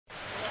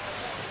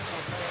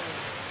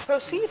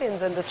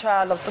proceedings in the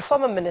trial of the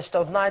former Minister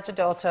of Niger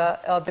Delta,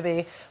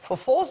 Orubebe, for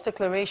false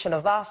declaration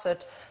of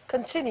asset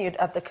continued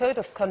at the Code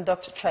of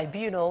Conduct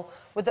Tribunal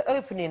with the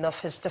opening of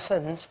his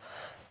defense.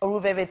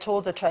 Orubebe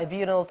told the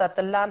tribunal that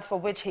the land for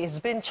which he has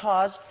been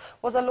charged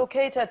was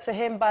allocated to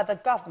him by the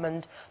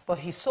government, but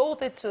he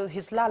sold it to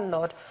his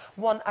landlord,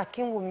 one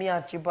Akinwumi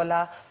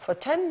Ajibola, for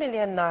 10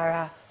 million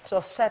naira to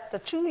offset the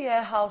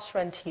 2-year house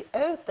rent he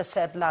owed the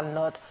said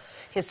landlord.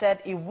 He said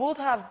it would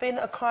have been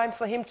a crime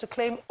for him to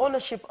claim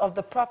ownership of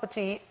the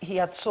property he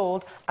had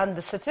sold and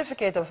the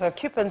certificate of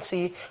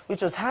occupancy,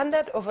 which was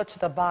handed over to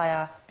the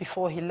buyer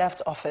before he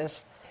left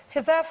office. He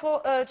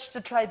therefore urged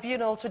the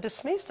tribunal to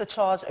dismiss the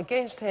charge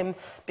against him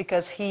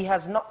because he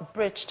has not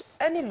breached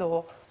any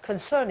law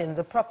concerning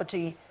the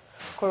property.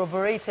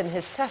 Corroborating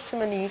his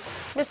testimony,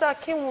 Mr.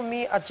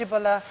 Akinwumi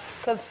Ajibola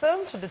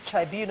confirmed to the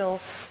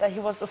tribunal that he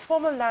was the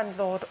former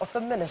landlord of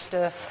the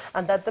minister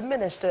and that the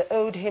minister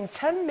owed him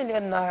 10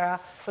 million naira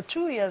for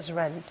 2 years'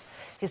 rent.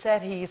 He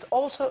said he is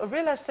also a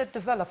real estate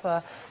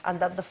developer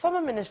and that the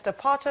former minister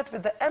parted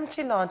with the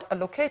empty land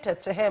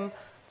allocated to him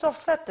to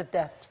offset the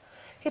debt.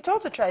 He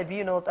told the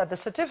tribunal that the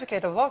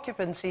certificate of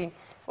occupancy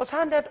was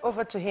handed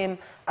over to him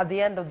at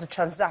the end of the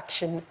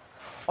transaction.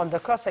 On the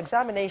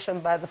cross-examination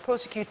by the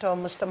prosecutor,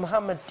 Mr.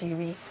 Muhammad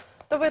Diri,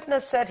 the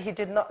witness said he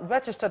did not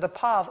register the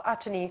power of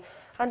attorney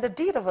and the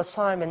deed of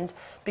assignment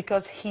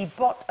because he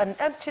bought an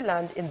empty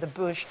land in the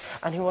bush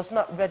and he was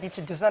not ready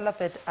to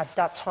develop it at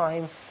that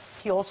time.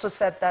 He also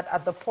said that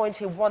at the point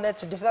he wanted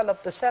to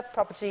develop the said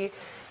property,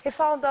 he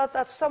found out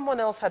that someone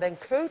else had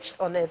encroached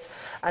on it,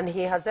 and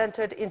he has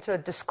entered into a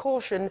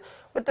discussion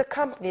with the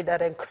company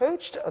that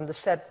encroached on the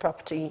said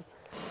property.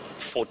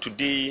 For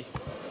today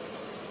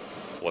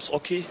was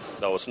okay,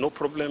 there was no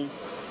problem.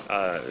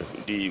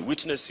 The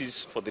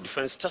witnesses for the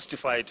defense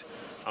testified,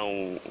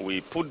 and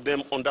we put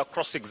them under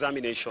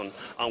cross-examination,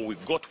 and we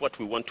got what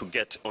we want to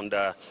get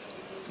under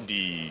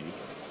the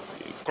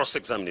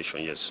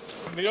cross-examination, yes.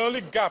 The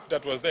only gap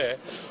that was there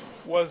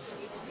was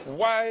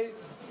why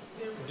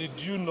did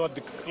you not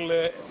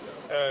declare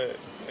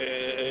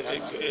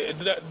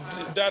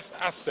that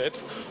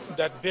asset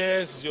that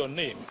bears your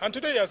name? And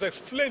today he has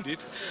explained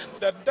it,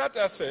 that that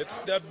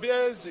asset that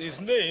bears his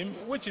name,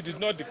 which he did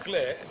not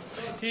declare,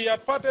 he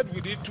had parted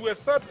with it to a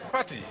third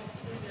party,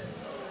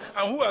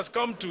 and who has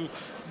come to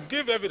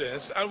give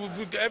evidence, and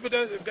with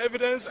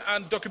evidence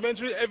and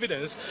documentary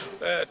evidence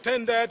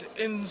tendered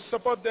in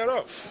support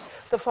thereof.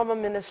 The former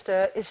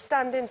minister is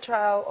standing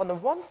trial on a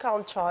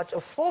 1-count charge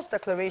of false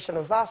declaration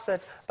of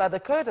asset by the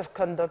Code of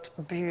Conduct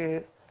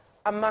Bureau.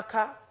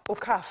 Amaka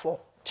Okafor,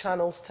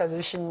 Channels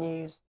Television News.